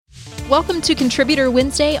Welcome to Contributor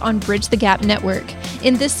Wednesday on Bridge the Gap Network.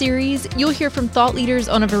 In this series, you'll hear from thought leaders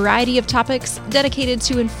on a variety of topics dedicated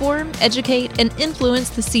to inform, educate, and influence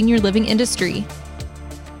the senior living industry.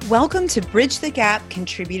 Welcome to Bridge the Gap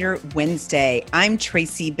Contributor Wednesday. I'm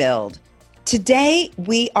Traci Bild. Today,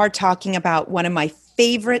 we are talking about one of my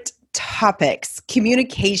favorite topics,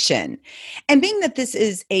 communication. And being that this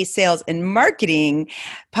is a sales and marketing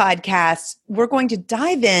podcast, we're going to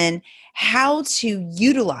dive in how to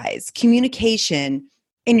utilize communication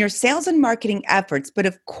in your sales and marketing efforts. But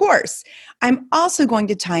of course, I'm also going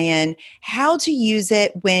to tie in how to use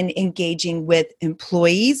it when engaging with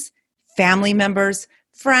employees, family members,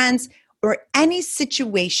 friends, or any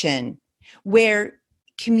situation where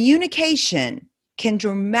communication can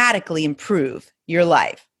dramatically improve your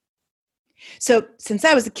life. So since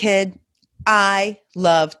I was a kid, I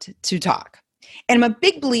loved to talk. And I'm a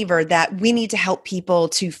big believer that we need to help people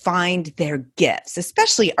to find their gifts,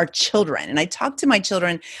 especially our children. And I talk to my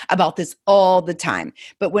children about this all the time.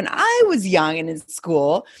 But when I was young and in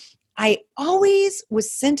school, I always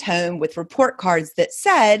was sent home with report cards that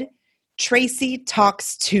said, Traci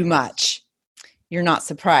talks too much. You're not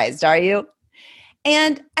surprised, are you?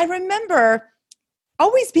 And I remember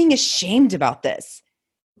always being ashamed about this.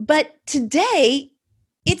 But today,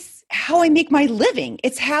 it's how I make my living.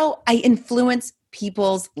 It's how I influence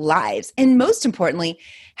people's lives. And most importantly,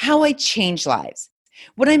 how I change lives.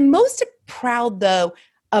 What I'm most proud, though,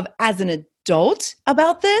 of as an adult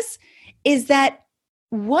about this is that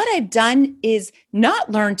what I've done is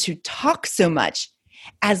not learn to talk so much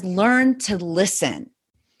as learn to listen,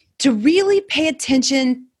 to really pay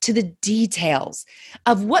attention to the details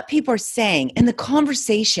of what people are saying and the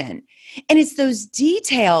conversation. And it's those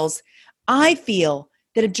details I feel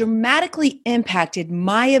that have dramatically impacted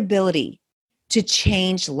my ability to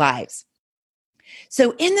change lives.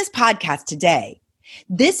 So in this podcast today,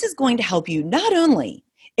 this is going to help you not only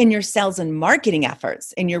in your sales and marketing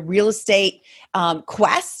efforts, in your real estate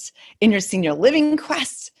quest, in your senior living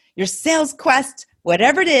quest, your sales quest,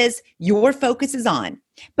 whatever it is your focus is on,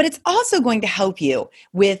 but it's also going to help you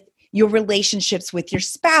with your relationships with your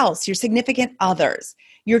spouse, your significant others,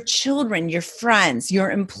 your children, your friends,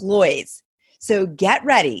 your employees. So get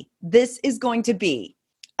ready. This is going to be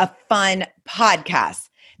a fun podcast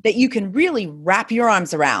that you can really wrap your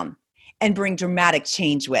arms around and bring dramatic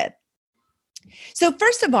change with. So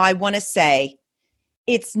first of all, I want to say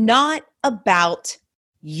it's not about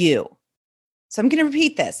you. So I'm going to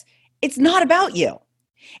repeat this. It's not about you.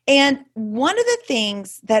 And one of the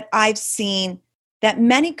things that I've seen that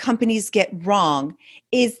many companies get wrong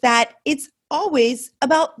is that it's always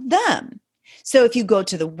about them. So if you go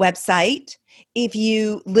to the website, if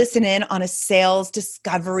you listen in on a sales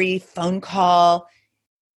discovery phone call,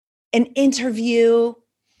 an interview,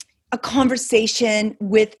 a conversation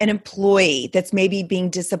with an employee that's maybe being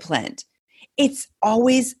disciplined, it's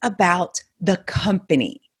always about the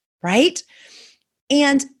company, right?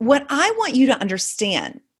 And what I want you to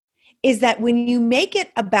understand is that when you make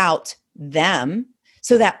it about them,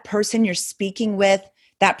 so that person you're speaking with,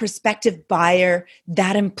 that prospective buyer,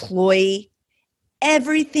 that employee,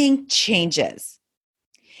 everything changes.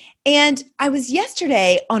 And I was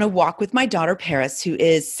yesterday on a walk with my daughter, Paris, who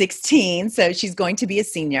is 16, so she's going to be a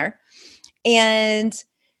senior. And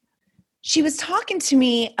she was talking to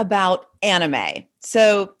me about anime.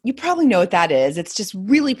 So you probably know what that is. It's just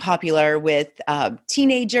really popular with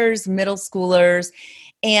teenagers, middle schoolers.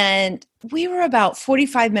 And we were about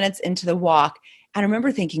 45 minutes into the walk. And I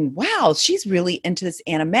remember thinking, wow, she's really into this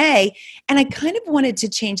anime. And I kind of wanted to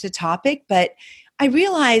change the topic, but I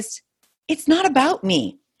realized it's not about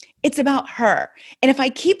me. It's about her. And if I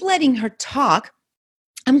keep letting her talk,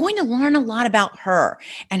 I'm going to learn a lot about her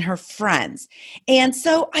and her friends. And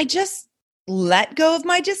so I just let go of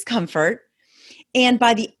my discomfort. And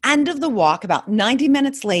by the end of the walk, about 90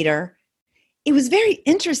 minutes later, it was very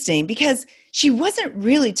interesting because she wasn't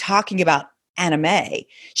really talking about anime.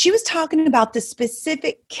 She was talking about the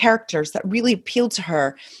specific characters that really appealed to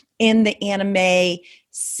her in the anime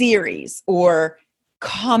series or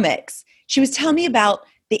comics. She was telling me about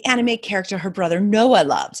the anime character her brother Noah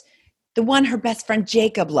loved, the one her best friend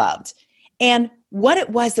Jacob loved, and what it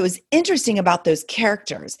was that was interesting about those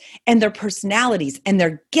characters and their personalities and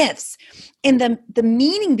their gifts and the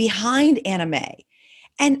meaning behind anime.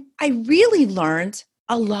 And I really learned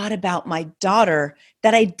a lot about my daughter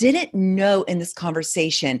that I didn't know in this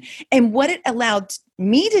conversation. And what it allowed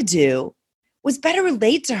me to do was better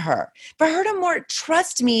relate to her, for her to more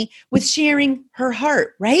trust me with sharing her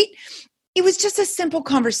heart, right? It was just a simple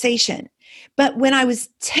conversation. But when I was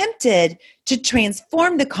tempted to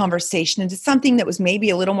transform the conversation into something that was maybe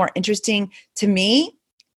a little more interesting to me,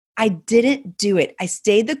 I didn't do it. I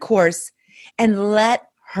stayed the course and let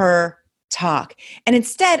her talk. And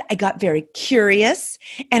instead, I got very curious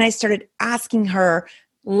and I started asking her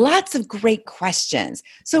lots of great questions.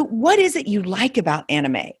 So, what is it you like about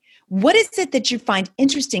anime? What is it that you find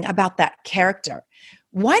interesting about that character?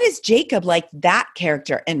 Why does Jacob like that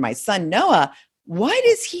character? And my son Noah, why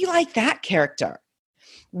does he like that character?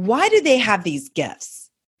 Why do they have these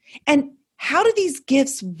gifts? And how do these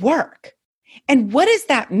gifts work? And what does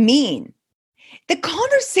that mean? The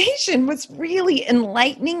conversation was really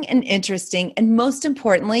enlightening and interesting. And most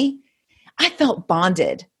importantly, I felt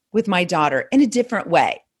bonded with my daughter in a different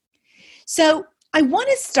way. So I want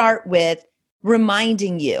to start with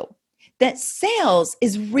reminding you that sales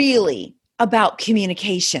is really about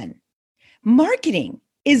communication. Marketing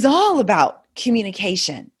is all about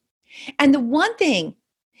communication. And the one thing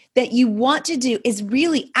that you want to do is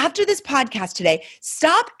really, after this podcast today,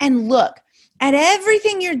 stop and look at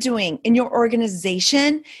everything you're doing in your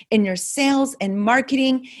organization, in your sales and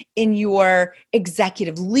marketing, in your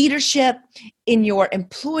executive leadership, in your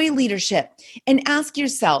employee leadership, and ask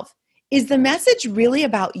yourself, is the message really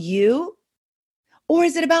about you, or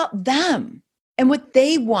is it about them and what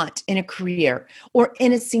they want in a career or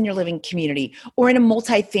in a senior living community or in a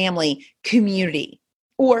multifamily community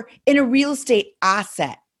or in a real estate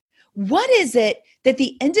asset? What is it that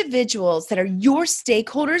the individuals that are your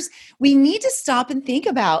stakeholders, we need to stop and think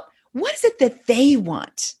about? What is it that they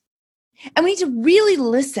want? And we need to really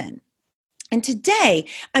listen. And today,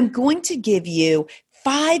 I'm going to give you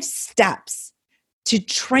 5 steps to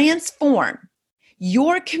transform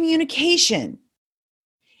your communication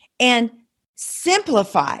and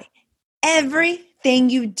simplify everything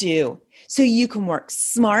you do so you can work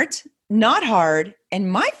smart, not hard,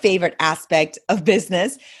 and my favorite aspect of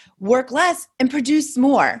business, work less and produce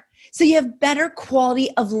more. So you have better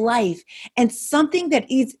quality of life and something that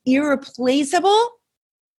is irreplaceable,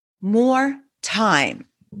 more time.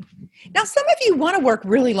 Now, some of you want to work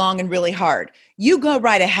really long and really hard. You go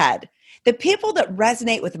right ahead. The people that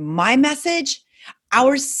resonate with my message,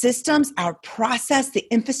 our systems, our process, the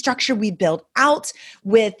infrastructure we build out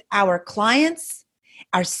with our clients,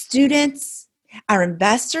 our students, our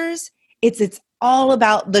investors, it's all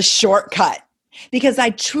about the shortcut. Because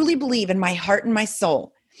I truly believe in my heart and my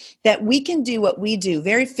soul that we can do what we do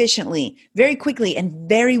very efficiently, very quickly, and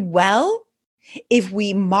very well if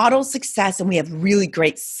we model success and we have really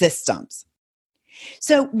great systems.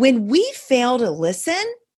 So when we fail to listen,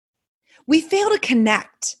 we fail to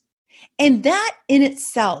connect. And that in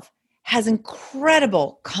itself has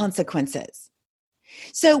incredible consequences.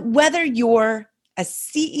 So whether you're a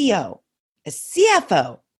CEO, a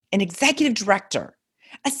CFO, an executive director,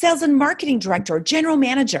 a sales and marketing director or general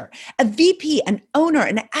manager, a VP, an owner,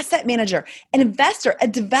 an asset manager, an investor, a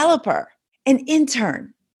developer, an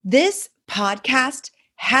intern, this podcast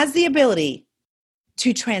has the ability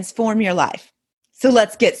to transform your life. So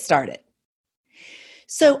let's get started.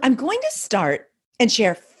 So I'm going to start and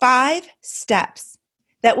share 5 steps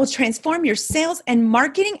that will transform your sales and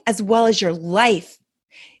marketing as well as your life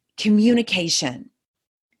communication.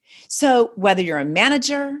 So whether you're a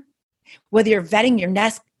manager, whether you're vetting your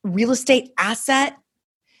next real estate asset,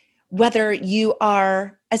 whether you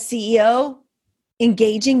are a CEO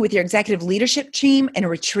engaging with your executive leadership team in a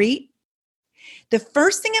retreat, the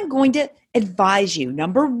first thing I'm going to advise you,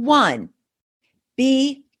 number 1,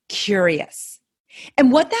 be curious.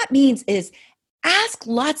 And what that means is ask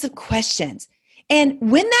lots of questions. And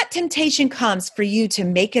when that temptation comes for you to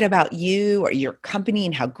make it about you or your company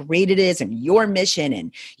and how great it is and your mission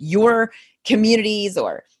and your communities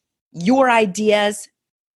or your ideas,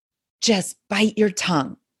 just bite your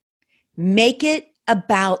tongue. Make it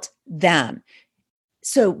about them.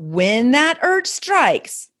 So when that urge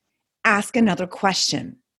strikes, ask another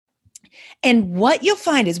question. And what you'll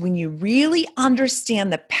find is when you really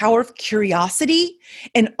understand the power of curiosity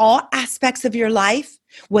in all aspects of your life,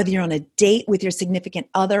 whether you're on a date with your significant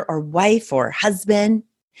other or wife or husband,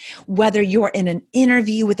 whether you're in an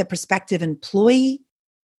interview with a prospective employee,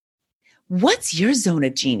 what's your zone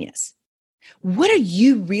of genius? What are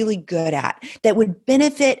you really good at that would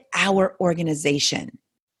benefit our organization?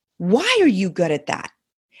 Why are you good at that?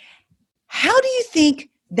 How do you think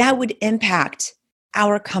that would impact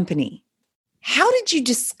our company? How did you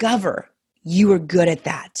discover you were good at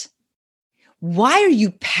that? Why are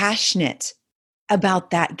you passionate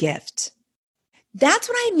about that gift? That's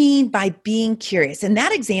what I mean by being curious. In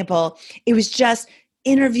that example, it was just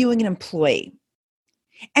interviewing an employee.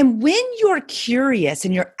 And when you're curious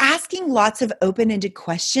and you're asking lots of open-ended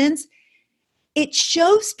questions, it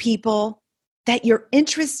shows people that you're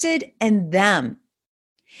interested in them.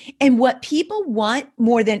 And what people want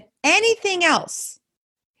more than anything else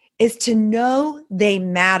is to know they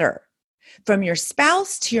matter. From your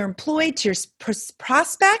spouse to your employee to your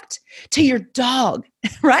prospect to your dog,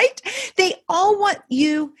 right? They all want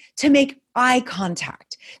you to make eye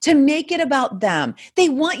contact, to make it about them. They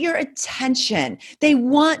want your attention. They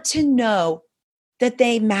want to know that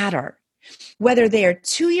they matter. Whether they are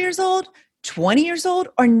 2 years old, 20 years old,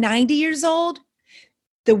 or 90 years old,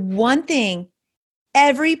 the one thing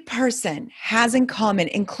every person has in common,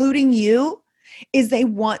 including you, is they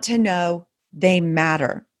want to know they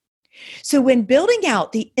matter. So when building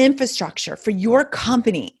out the infrastructure for your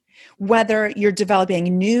company, whether you're developing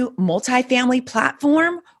a new multifamily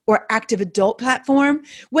platform or active adult platform,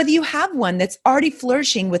 whether you have one that's already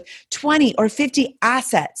flourishing with 20 or 50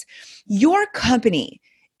 assets, your company,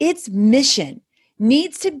 its mission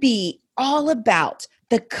needs to be all about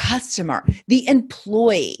the customer, the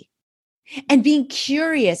employee, and being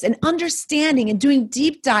curious and understanding and doing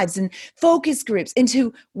deep dives and focus groups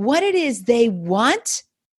into what it is they want.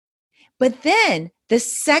 But then the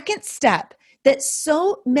second step that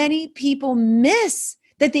so many people miss,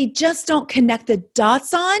 that they just don't connect the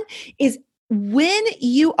dots on, is when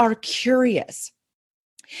you are curious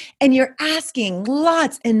and you're asking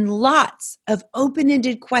lots and lots of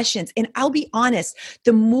open-ended questions. And I'll be honest,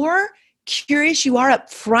 the more curious you are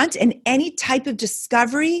up front in any type of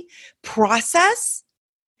discovery process,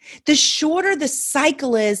 the shorter the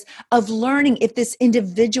cycle is of learning if this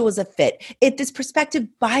individual is a fit, if this prospective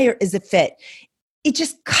buyer is a fit. It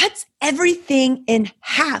just cuts everything in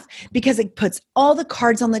half because it puts all the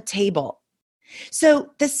cards on the table.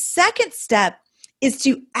 So the second step is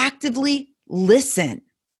to actively listen.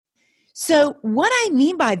 So what I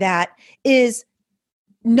mean by that is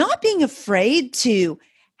not being afraid to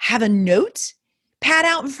have a note pad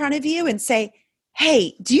out in front of you and say,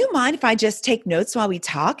 hey, do you mind if I just take notes while we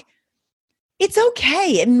talk? It's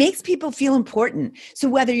okay. It makes people feel important. So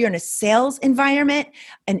whether you're in a sales environment,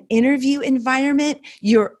 an interview environment,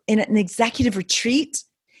 you're in an executive retreat,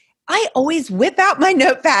 I always whip out my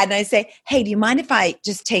notepad and I say, hey, do you mind if I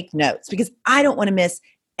just take notes? Because I don't want to miss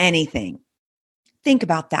anything. Think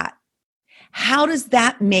about that. How does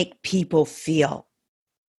that make people feel?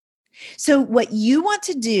 So what you want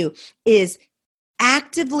to do is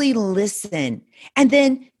actively listen and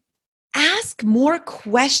then ask more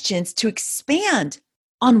questions to expand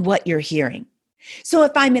on what you're hearing. So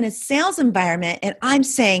if I'm in a sales environment and I'm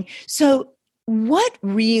saying, so what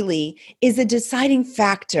really is a deciding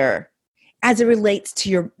factor as it relates to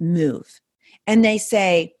your move? And they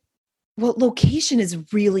say, well, location is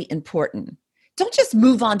really important. Don't just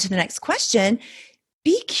move on to the next question.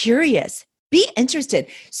 Be curious. Be interested.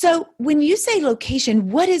 So when you say location,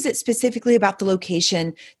 what is it specifically about the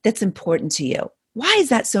location that's important to you? Why is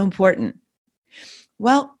that so important?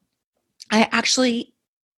 Well, I actually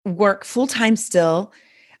work full-time still.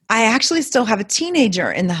 I actually still have a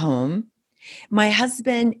teenager in the home. My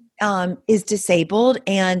husband is disabled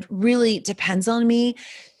and really depends on me.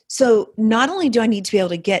 So not only do I need to be able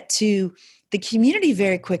to get to the community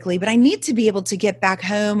very quickly, but I need to be able to get back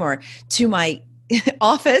home or to my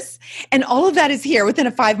office. And all of that is here within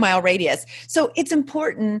a 5-mile radius. So it's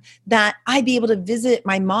important that I be able to visit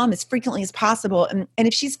my mom as frequently as possible. And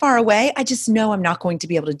if she's far away, I just know I'm not going to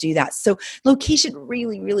be able to do that. So location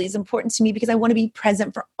really, really is important to me because I want to be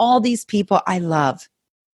present for all these people I love.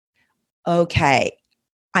 Okay,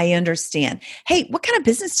 I understand. Hey, what kind of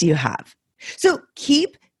business do you have? So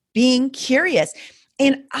keep being curious.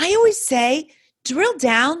 And I always say, drill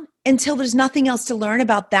down until there's nothing else to learn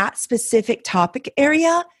about that specific topic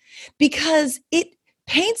area, because it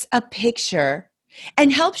paints a picture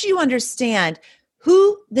and helps you understand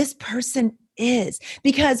who this person is.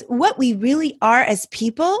 Because what we really are as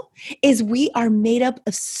people is we are made up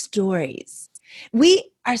of stories.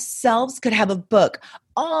 We ourselves could have a book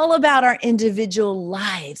all about our individual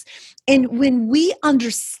lives. And when we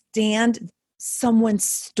understand someone's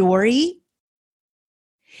story,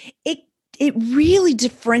 it really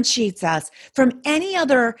differentiates us from any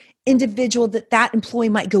other individual that employee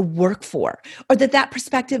might go work for, or that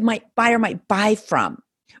prospective buyer might buy from,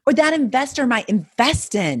 or that investor might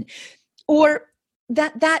invest in, or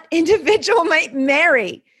that individual might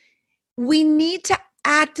marry. We need to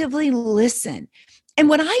actively listen. And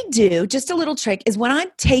what I do, just a little trick, is when I'm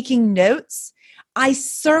taking notes, I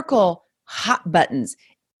circle hot buttons,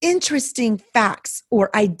 interesting facts or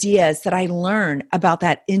ideas that I learn about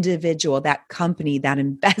that individual, that company, that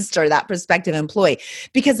investor, that prospective employee,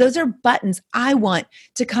 because those are buttons I want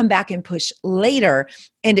to come back and push later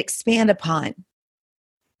and expand upon.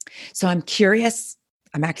 So I'm curious,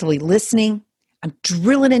 I'm actively listening, I'm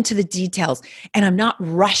drilling into the details and I'm not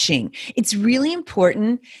rushing. It's really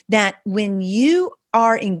important that when you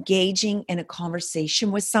are engaging in a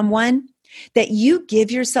conversation with someone, that you give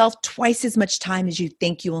yourself twice as much time as you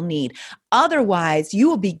think you will need. Otherwise, you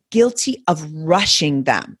will be guilty of rushing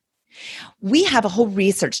them. We have a whole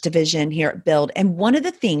research division here at Bild, and one of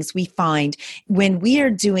the things we find when we are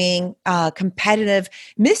doing competitive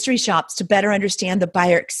mystery shops to better understand the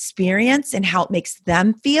buyer experience and how it makes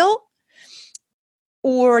them feel,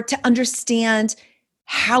 or to understand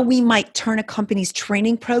how we might turn a company's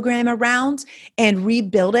training program around and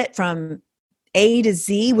rebuild it from A to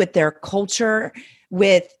Z with their culture,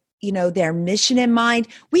 with their mission in mind.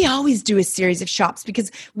 We always do a series of shops because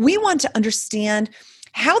we want to understand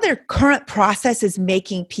how their current process is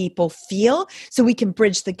making people feel so we can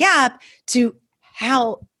bridge the gap to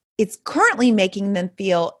how it's currently making them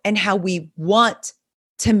feel and how we want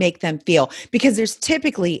to make them feel, because there's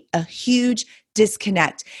typically a huge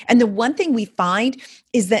disconnect. And the one thing we find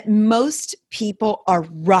is that most people are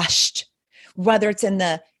rushed, whether it's in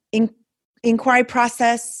the inquiry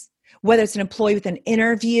process, whether it's an employee with an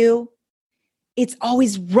interview, it's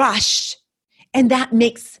always rushed, and that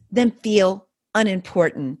makes them feel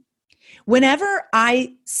unimportant. Whenever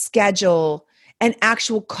I schedule an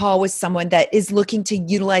actual call with someone that is looking to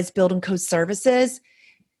utilize Bild & Co services,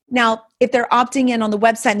 now, if they're opting in on the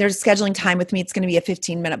website and they're scheduling time with me, it's going to be a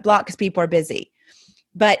 15-minute block because people are busy.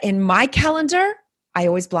 But in my calendar, I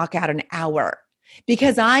always block out an hour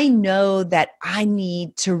because I know that I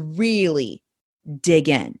need to really dig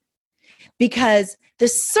in, because the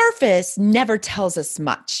surface never tells us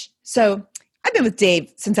much. So I've been with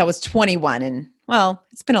Dave since I was 21, and well,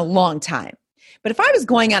 it's been a long time. But if I was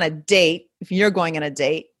going on a date, if you're going on a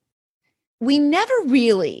date, we never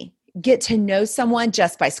really get to know someone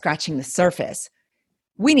just by scratching the surface.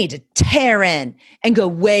 We need to tear in and go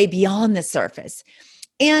way beyond the surface.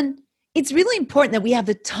 And it's really important that we have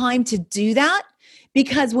the time to do that,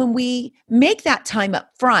 because when we make that time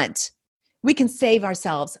up front, we can save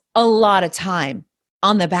ourselves a lot of time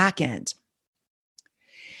on the back end.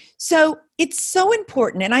 So it's so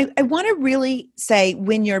important. And I want to really say,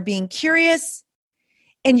 when you're being curious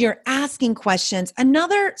and you're asking questions,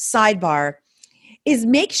 another sidebar is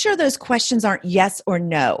make sure those questions aren't yes or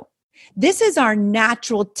no. This is our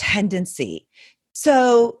natural tendency.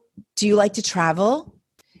 So, do you like to travel?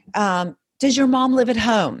 Does your mom live at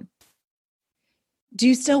home? Do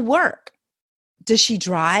you still work? Does she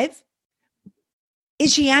drive?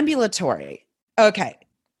 Is she ambulatory? Okay,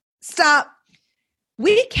 stop.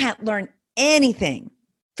 We can't learn anything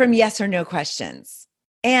from yes or no questions.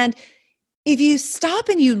 And if you stop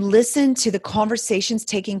and you listen to the conversations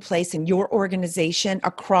taking place in your organization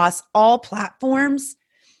across all platforms,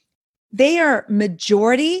 they are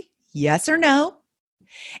majority yes or no.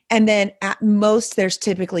 And then at most, there's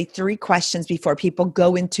typically 3 questions before people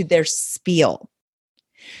go into their spiel.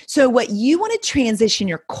 So what you want to transition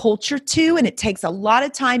your culture to, and it takes a lot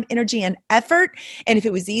of time, energy, and effort, and if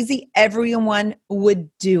it was easy, everyone would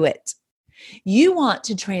do it. You want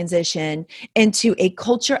to transition into a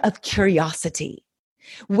culture of curiosity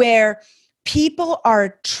where people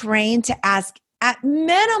are trained to ask at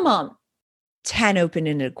minimum 10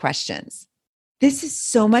 open-ended questions. This is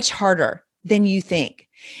so much harder than you think.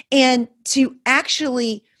 And to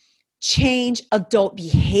actually change adult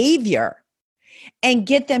behavior and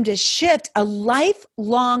get them to shift a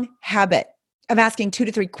lifelong habit of asking 2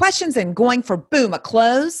 to 3 questions and going for, boom, a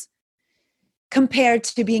close, compared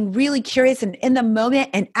to being really curious and in the moment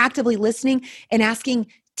and actively listening and asking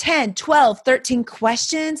 10, 12, 13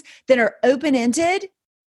 questions that are open-ended,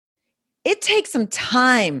 it takes some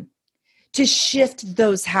time to shift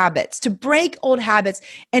those habits, to break old habits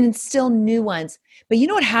and instill new ones. But you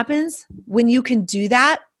know what happens when you can do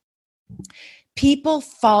that? People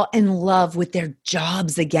fall in love with their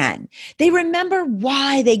jobs again. They remember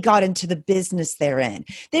why they got into the business they're in.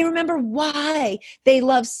 They remember why they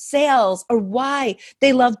love sales or why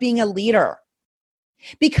they love being a leader.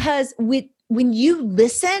 Because when you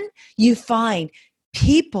listen, you find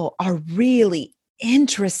people are really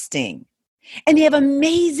interesting and they have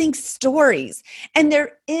amazing stories and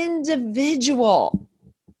they're individual.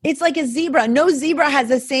 It's like a zebra. No zebra has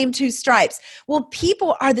the same 2 stripes. Well,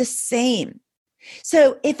 people are the same.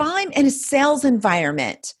 So if I'm in a sales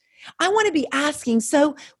environment, I want to be asking,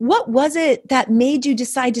 so what was it that made you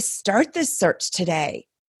decide to start this search today?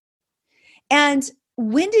 And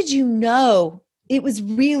when did you know it was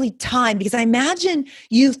really time? Because I imagine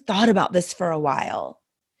you've thought about this for a while.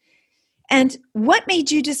 And what made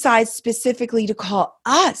you decide specifically to call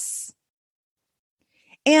us?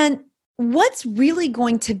 And what's really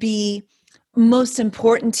going to be most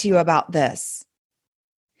important to you about this?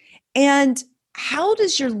 And how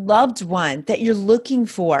does your loved one that you're looking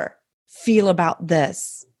for feel about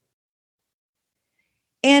this?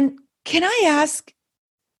 And can I ask,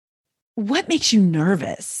 what makes you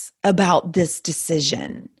nervous about this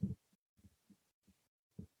decision?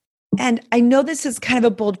 And I know this is kind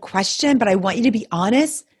of a bold question, but I want you to be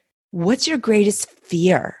honest. What's your greatest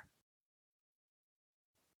fear?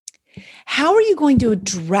 How are you going to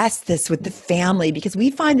address this with the family? Because we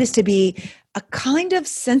find this to be a kind of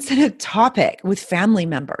sensitive topic with family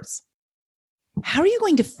members. How are you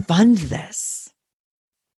going to fund this?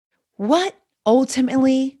 What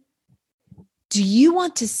ultimately do you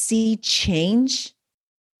want to see change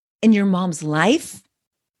in your mom's life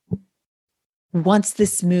once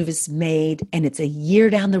this move is made and it's a year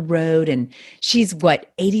down the road and she's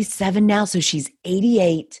 87 now? So she's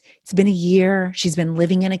 88. It's been a year. She's been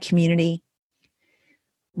living in a community.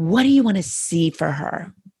 What do you want to see for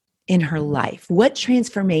her in her life? What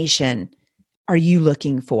transformation are you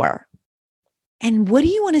looking for? And what do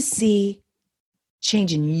you want to see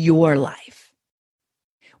change in your life?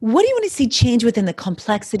 What do you want to see change within the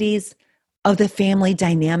complexities of the family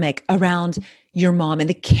dynamic around your mom and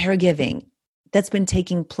the caregiving that's been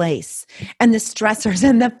taking place and the stressors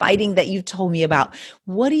and the fighting that you've told me about?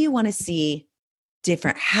 What do you want to see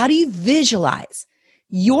different? How do you visualize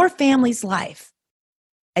your family's life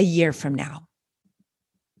a year from now?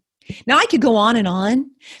 Now, I could go on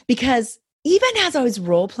because even as I was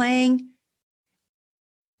role playing,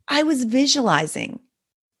 I was visualizing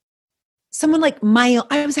someone like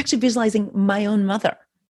I was actually visualizing my own mother.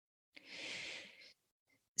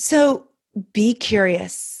 So be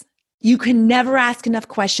curious. You can never ask enough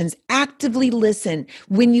questions. Actively listen.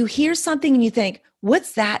 When you hear something and you think,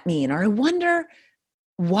 what's that mean? Or I wonder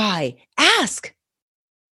why? Ask.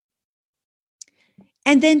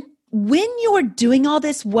 And then when you're doing all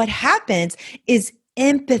this, what happens is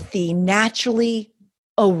empathy naturally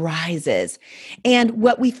arises. And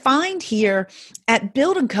what we find here at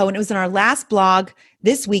Bild & Co., and it was in our last blog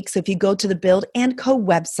this week, so if you go to the Bild & Co.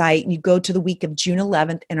 website and you go to the week of June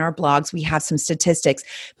 11th in our blogs, we have some statistics.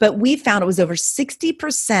 But we found it was over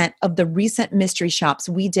 60% of the recent mystery shops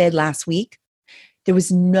we did last week, there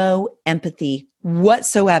was no empathy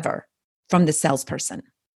whatsoever from the salesperson.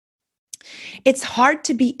 It's hard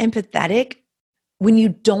to be empathetic when you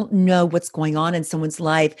don't know what's going on in someone's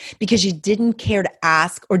life because you didn't care to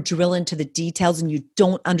ask or drill into the details and you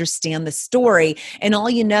don't understand the story. And all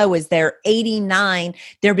you know is they're 89,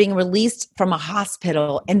 they're being released from a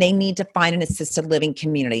hospital and they need to find an assisted living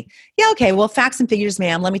community. Yeah, okay, well, facts and figures,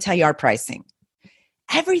 ma'am, let me tell you our pricing.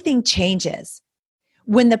 Everything changes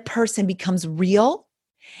when the person becomes real,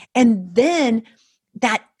 and then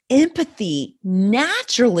that empathy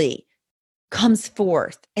naturally comes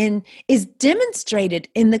forth and is demonstrated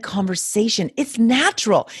in the conversation. It's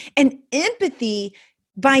natural. And empathy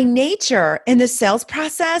by nature in the sales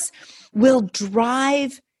process will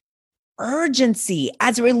drive urgency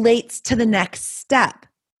as it relates to the next step.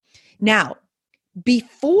 Now,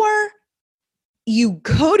 before you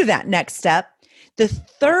go to that next step, the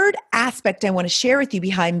third aspect I want to share with you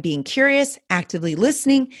behind being curious, actively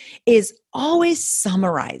listening, is always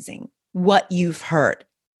summarizing what you've heard.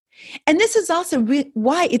 And this is also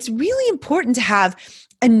why it's really important to have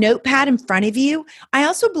a notepad in front of you. I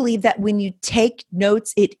also believe that when you take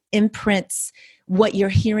notes, it imprints what you're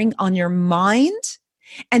hearing on your mind.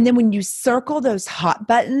 And then when you circle those hot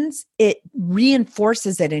buttons, it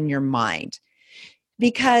reinforces it in your mind.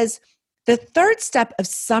 Because the third step of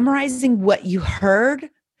summarizing what you heard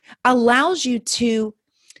allows you to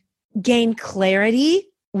gain clarity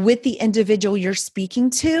with the individual you're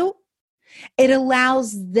speaking to. It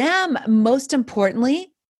allows them, most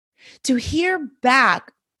importantly, to hear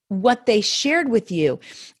back what they shared with you.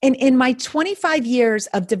 And in my 25 years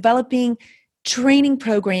of developing training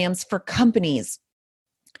programs for companies,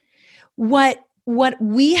 what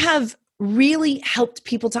we have really helped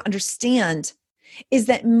people to understand is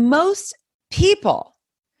that most people,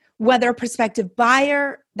 whether a prospective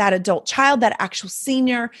buyer, that adult child, that actual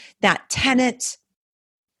senior, that tenant,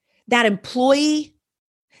 that employee,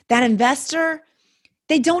 that investor,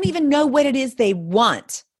 they don't even know what it is they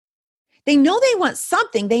want. They know they want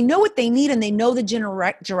something. They know what they need and they know the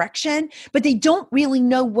direction, but they don't really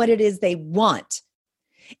know what it is they want.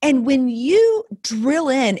 And when you drill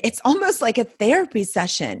in, it's almost like a therapy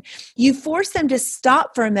session. You force them to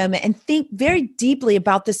stop for a moment and think very deeply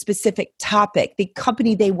about the specific topic, the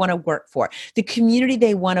company they want to work for, the community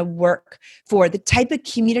they want to work for, the type of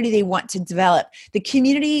community they want to develop, the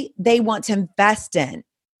community they want to invest in,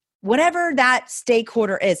 whatever that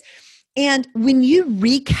stakeholder is. And when you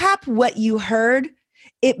recap what you heard,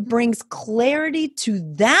 it brings clarity to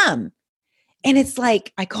them. And it's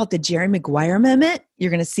like, I call it the Jerry Maguire moment.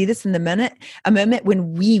 You're going to see this in a moment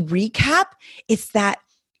when we recap. It's that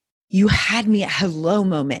you had me at hello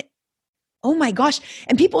moment. Oh my gosh.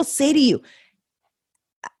 And people say to you,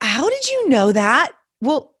 how did you know that?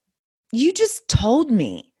 Well, you just told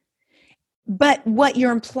me. But what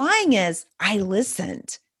you're implying is I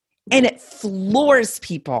listened, and it floors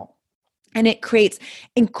people, and it creates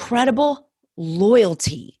incredible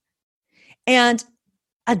loyalty and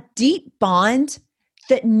a deep bond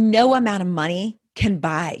that no amount of money can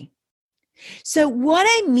buy. So what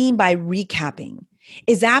I mean by recapping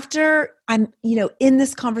is after I'm, in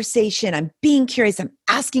this conversation, I'm being curious, I'm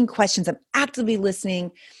asking questions, I'm actively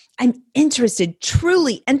listening, I'm interested,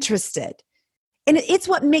 truly interested. And it's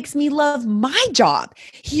what makes me love my job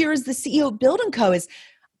here as the CEO of Bild & Co. is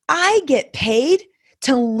I get paid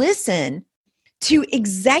to listen to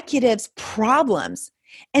executives' problems.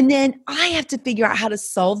 And then I have to figure out how to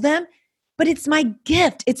solve them. But it's my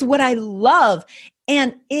gift. It's what I love.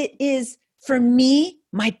 And it is, for me,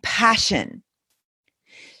 my passion.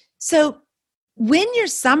 So when you're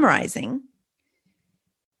summarizing,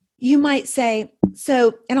 you might say,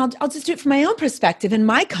 and I'll just do it from my own perspective in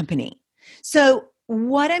my company. So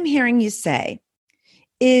what I'm hearing you say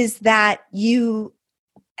is that you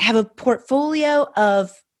have a portfolio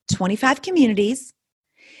of 25 communities.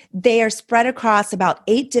 They are spread across about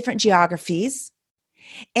 8 different geographies.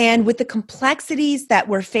 And with the complexities that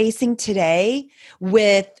we're facing today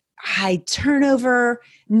with high turnover,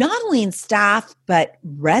 not only in staff, but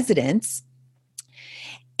residents,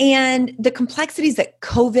 and the complexities that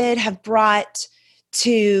COVID have brought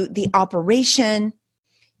to the operation,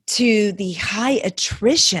 to the high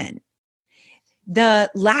attrition, the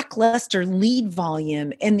lackluster lead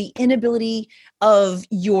volume, and the inability of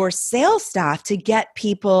your sales staff to get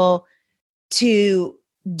people to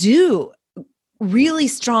do really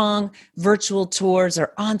strong virtual tours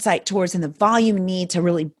or on-site tours, and the volume need to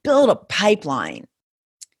really build a pipeline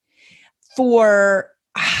for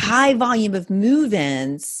a high volume of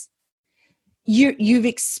move-ins, you've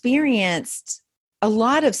experienced a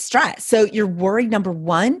lot of stress. So you're worried, number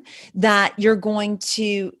one, that you're going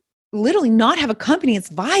to literally not have a company that's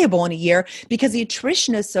viable in a year because the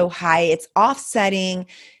attrition is so high. It's offsetting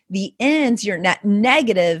the ends, you're net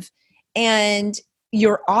negative, and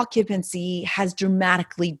your occupancy has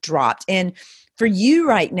dramatically dropped. And for you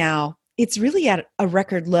right now, it's really at a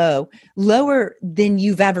record low, lower than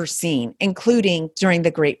you've ever seen, including during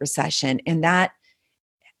the Great Recession. And that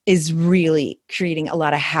is really creating a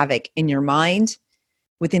lot of havoc in your mind,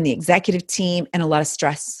 within the executive team, and a lot of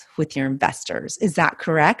stress with your investors. Is that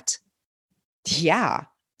correct? Yeah.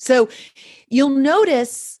 So you'll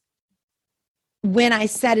notice when I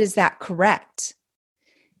said, is that correct?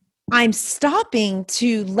 I'm stopping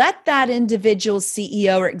to let that individual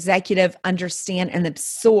CEO or executive understand and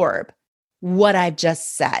absorb what I've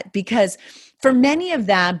just said. Because for many of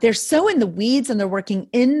them, they're so in the weeds and they're working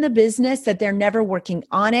in the business that they're never working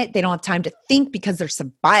on it. They don't have time to think because they're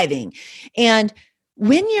surviving. And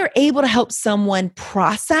when you're able to help someone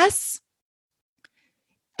process,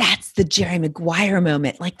 that's the Jerry Maguire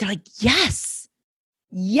moment. Like they're like, yes.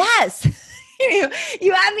 You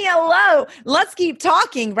had me hello. Let's keep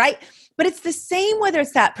talking, right? But it's the same whether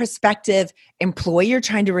it's that prospective employee you're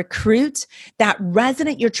trying to recruit, that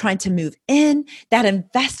resident you're trying to move in, that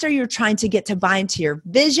investor you're trying to get to buy into your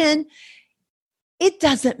vision. It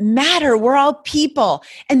doesn't matter. We're all people.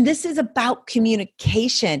 And this is about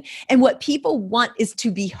communication. And what people want is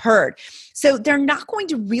to be heard. So they're not going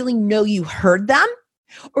to really know you heard them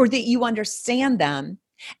or that you understand them.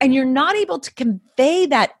 And you're not able to convey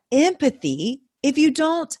that empathy if you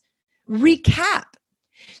don't recap.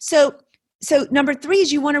 So number 3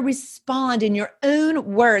 is you want to respond in your own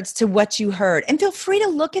words to what you heard. And feel free to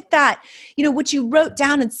look at that, what you wrote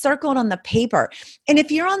down and circled on the paper. And if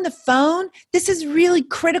you're on the phone, this is really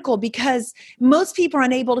critical because most people are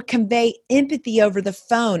unable to convey empathy over the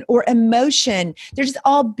phone or emotion. They're just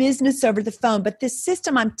all business over the phone. But this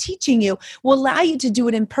system I'm teaching you will allow you to do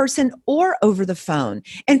it in person or over the phone.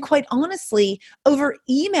 And quite honestly, over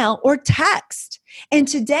email or text. And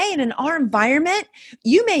today in our environment,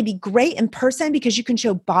 you may be great in person because you can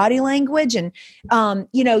show body language and,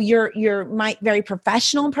 you're very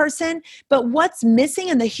professional in person. But what's missing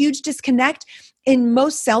and the huge disconnect in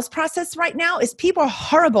most sales process right now is people are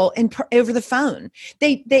horrible over the phone.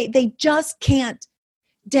 They just can't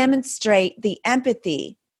demonstrate the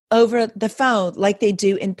empathy over the phone like they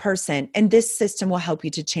do in person. And this system will help you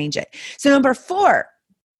to change it. So number 4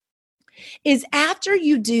 is after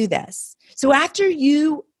you do this, so after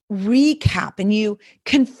you recap and you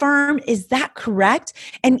confirm, is that correct?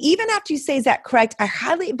 And even after you say, is that correct? I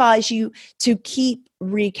highly advise you to keep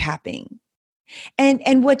recapping.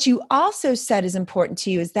 And what you also said is important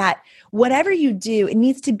to you is that whatever you do, it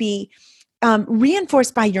needs to be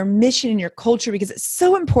reinforced by your mission and your culture because it's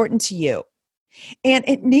so important to you. And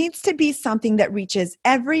it needs to be something that reaches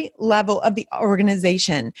every level of the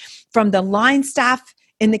organization, from the line staff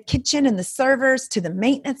in the kitchen and the servers to the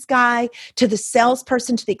maintenance guy, to the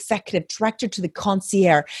salesperson, to the executive director, to the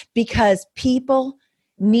concierge, because people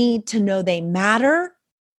need to know they matter.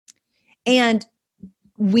 And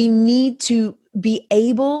we need to be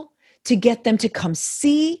able to get them to come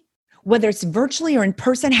see, whether it's virtually or in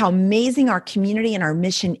person, how amazing our community and our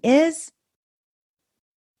mission is.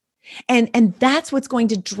 And that's what's going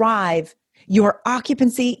to drive your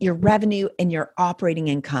occupancy, your revenue, and your operating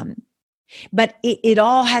income. But it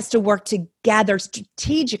all has to work together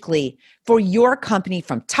strategically for your company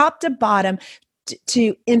from top to bottom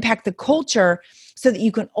to impact the culture so that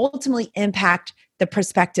you can ultimately impact the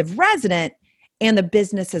prospective resident and the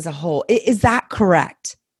business as a whole. Is that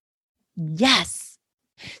correct? Yes.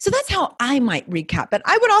 So that's how I might recap. But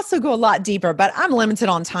I would also go a lot deeper, but I'm limited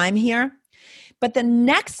on time here. But the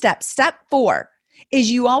next step, step 4, is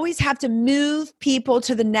you always have to move people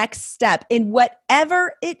to the next step in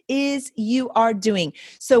whatever it is you are doing.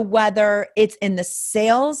 So whether it's in the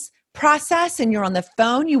sales process and you're on the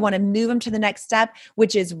phone, you want to move them to the next step,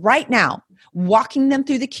 which is right now, walking them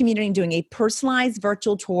through the community and doing a personalized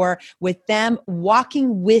virtual tour with them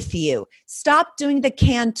walking with you. Stop doing the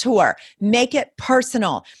canned tour. Make it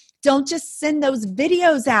personal. Don't just send those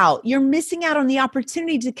videos out. You're missing out on the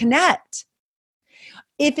opportunity to connect.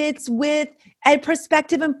 If it's with a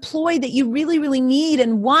prospective employee that you really, really need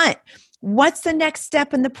and want, what's the next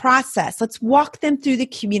step in the process? Let's walk them through the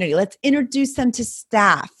community. Let's introduce them to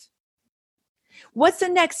staff. What's the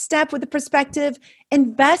next step with a prospective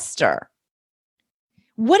investor?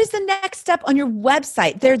 What is the next step on your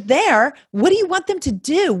website? They're there. What do you want them to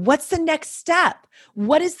do? What's the next step?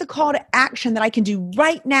 What is the call to action that I can do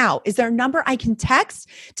right now? Is there a number I can text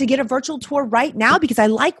to get a virtual tour right now because I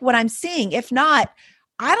like what I'm seeing? If not,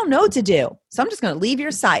 I don't know what to do. So I'm just going to leave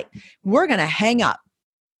your site. We're going to hang up.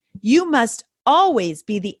 You must always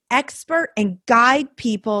be the expert and guide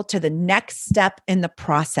people to the next step in the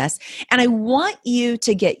process. And I want you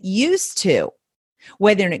to get used to,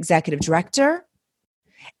 whether you're an executive director,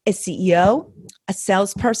 a CEO, a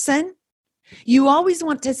salesperson, you always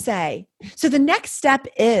want to say, so the next step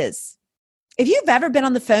is, if you've ever been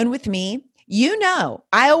on the phone with me, you know,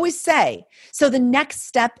 I always say, so the next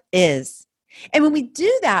step is. And when we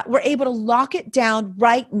do that, we're able to lock it down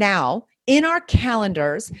right now in our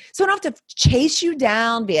calendars. So I don't have to chase you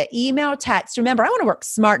down via email or text. Remember, I want to work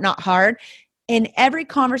smart, not hard. In every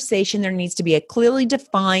conversation, there needs to be a clearly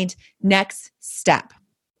defined next step.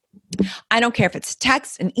 I don't care if it's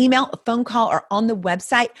text, an email, a phone call, or on the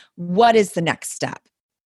website. What is the next step?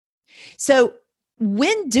 So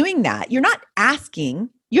when doing that, you're not asking,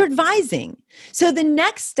 you're advising. So the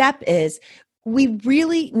next step is, we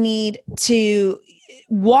really need to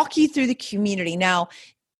walk you through the community. Now,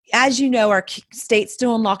 as you know, our state's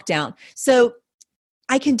still in lockdown. So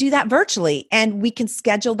I can do that virtually, and we can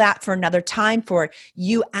schedule that for another time for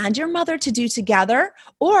you and your mother to do together.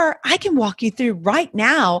 Or I can walk you through right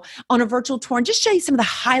now on a virtual tour and just show you some of the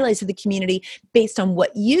highlights of the community based on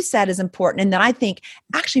what you said is important and that I think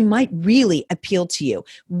actually might really appeal to you.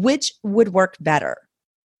 Which would work better?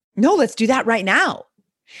 No, let's do that right now.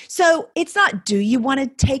 So it's not, do you want to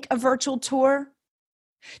take a virtual tour?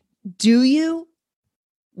 Do you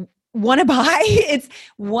want to buy? It's,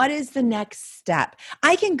 what is the next step?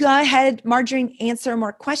 I can go ahead, Marjorie, answer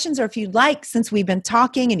more questions, or if you'd like, since we've been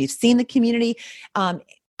talking and you've seen the community,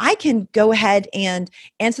 I can go ahead and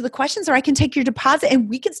answer the questions, or I can take your deposit and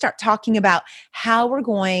we can start talking about how we're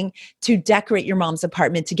going to decorate your mom's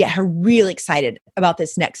apartment to get her really excited about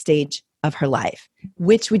this next stage of her life.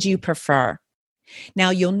 Which would you prefer? Now,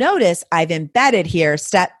 you'll notice I've embedded here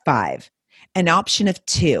step 5, an option of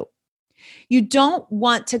 2. You don't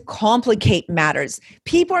want to complicate matters.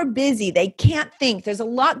 People are busy. They can't think. There's a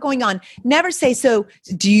lot going on. Never say, so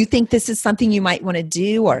do you think this is something you might want to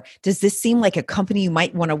do? Or does this seem like a company you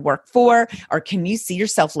might want to work for? Or can you see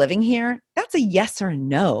yourself living here? That's a yes or a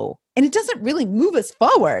no. And it doesn't really move us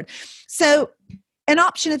forward. So an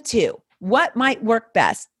option of 2, what might work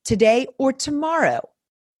best today or tomorrow?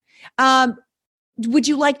 Would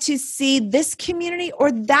you like to see this community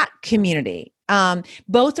or that community?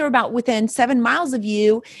 Both are about within 7 miles of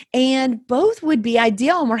you, and both would be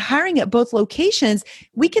ideal. And we're hiring at both locations.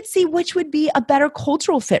 We could see which would be a better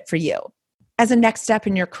cultural fit for you as a next step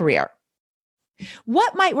in your career.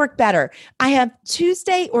 What might work better? I have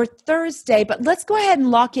Tuesday or Thursday, but let's go ahead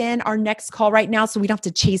and lock in our next call right now so we don't have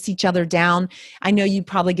to chase each other down. I know you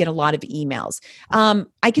probably get a lot of emails.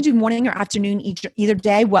 I can do morning or afternoon either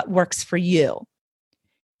day. What works for you?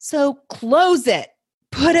 So close it.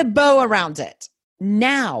 Put a bow around it.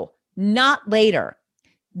 Now, not later.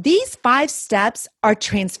 These 5 steps are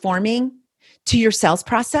transforming to your sales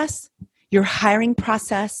process, your hiring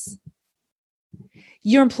process,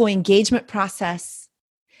 your employee engagement process.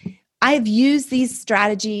 I've used these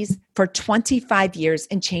strategies for 25 years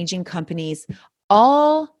in changing companies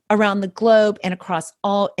all around the globe and across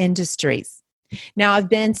all industries. Now, I've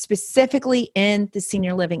been specifically in the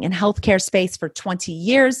senior living and healthcare space for 20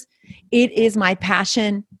 years. It is my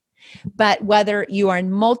passion. But whether you are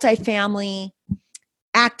in multifamily,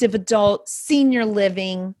 active adult, senior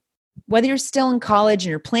living, whether you're still in college and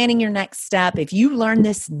you're planning your next step, if you learn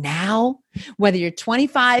this now, whether you're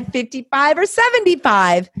 25, 55, or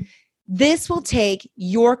 75, this will take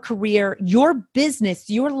your career, your business,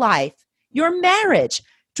 your life, your marriage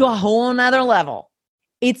to a whole nother level.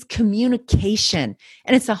 It's communication,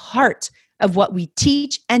 and it's the heart of what we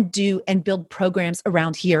teach and do and build programs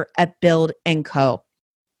around here at Bild & Co.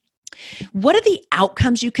 What are the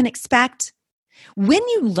outcomes you can expect? When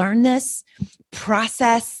you learn this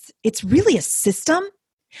process, it's really a system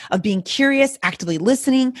of being curious, actively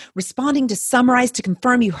listening, responding to summarize to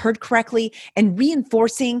confirm you heard correctly, and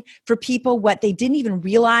reinforcing for people what they didn't even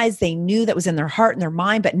realize they knew that was in their heart and their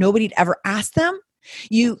mind, but nobody'd ever asked them.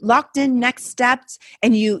 You locked in next steps,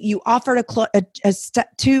 and you offered a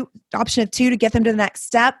step 2, option of 2 to get them to the next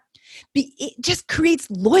step. It just creates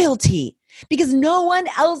loyalty because no one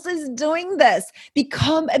else is doing this.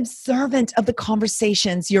 Become observant of the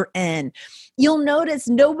conversations you're in. You'll notice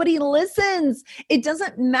nobody listens. It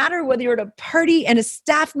doesn't matter whether you're at a party and a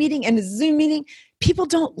staff meeting and a Zoom meeting. People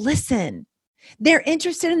don't listen. They're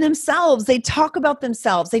interested in themselves. They talk about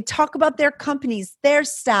themselves. They talk about their companies, their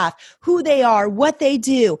staff, who they are, what they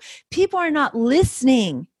do. People are not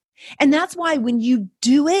listening. And that's why when you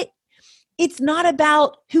do it, it's not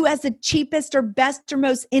about who has the cheapest or best or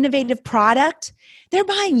most innovative product. They're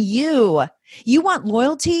buying you. You want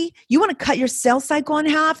loyalty? You want to cut your sales cycle in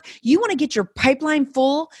half? You want to get your pipeline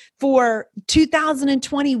full for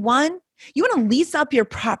 2021? You want to lease up your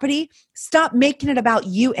property? Stop making it about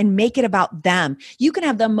you and make it about them. You can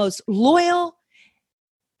have the most loyal,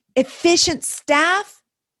 efficient staff,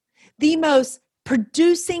 the most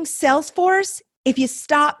producing sales force if you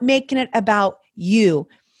stop making it about you.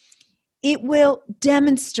 It will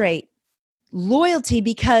demonstrate loyalty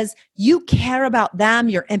because you care about them,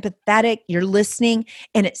 you're empathetic, you're listening,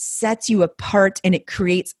 and it sets you apart and it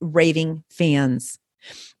creates raving fans.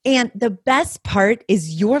 And the best part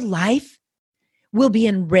is your life will be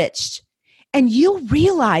enriched. And you'll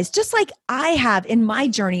realize, just like I have in my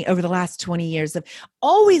journey over the last 20 years of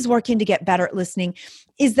always working to get better at listening,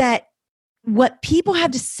 is that what people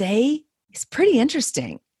have to say is pretty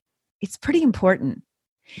interesting. It's pretty important.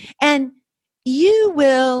 And you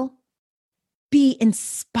will be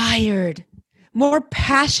inspired, more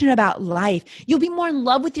passionate about life. You'll be more in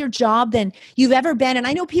love with your job than you've ever been. And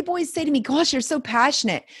I know people always say to me, gosh, you're so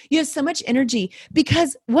passionate. You have so much energy.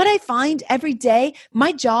 Because what I find every day,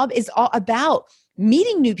 my job is all about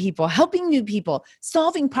meeting new people, helping new people,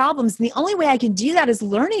 solving problems. And the only way I can do that is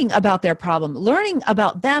learning about their problem, learning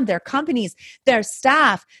about them, their companies, their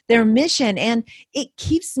staff, their mission. And it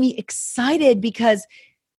keeps me excited because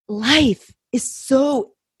life is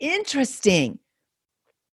so interesting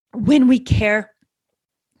when we care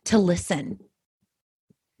to listen.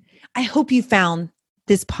 I hope you found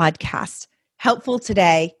this podcast helpful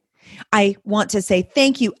today. I want to say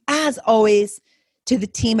thank you, as always, to the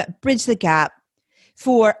team at Bridge the Gap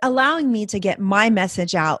for allowing me to get my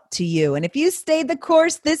message out to you. And if you stayed the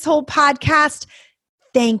course this whole podcast,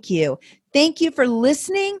 thank you. Thank you for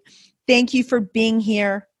listening. Thank you for being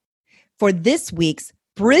here for this week's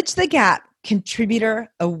Bridge the Gap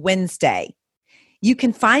Contributor of Wednesday. You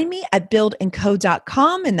can find me at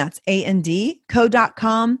bildandco.com, and that's AND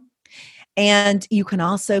co.com. And you can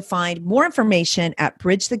also find more information at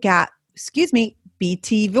btvoice.com.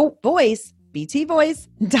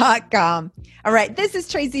 All right, this is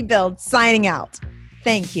Traci Bild signing out.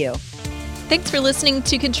 Thank you. Thanks for listening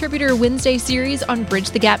to Contributor Wednesday series on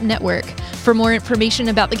Bridge the Gap Network. For more information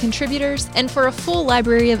about the contributors and for a full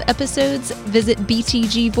library of episodes, visit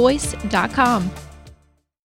btgvoice.com.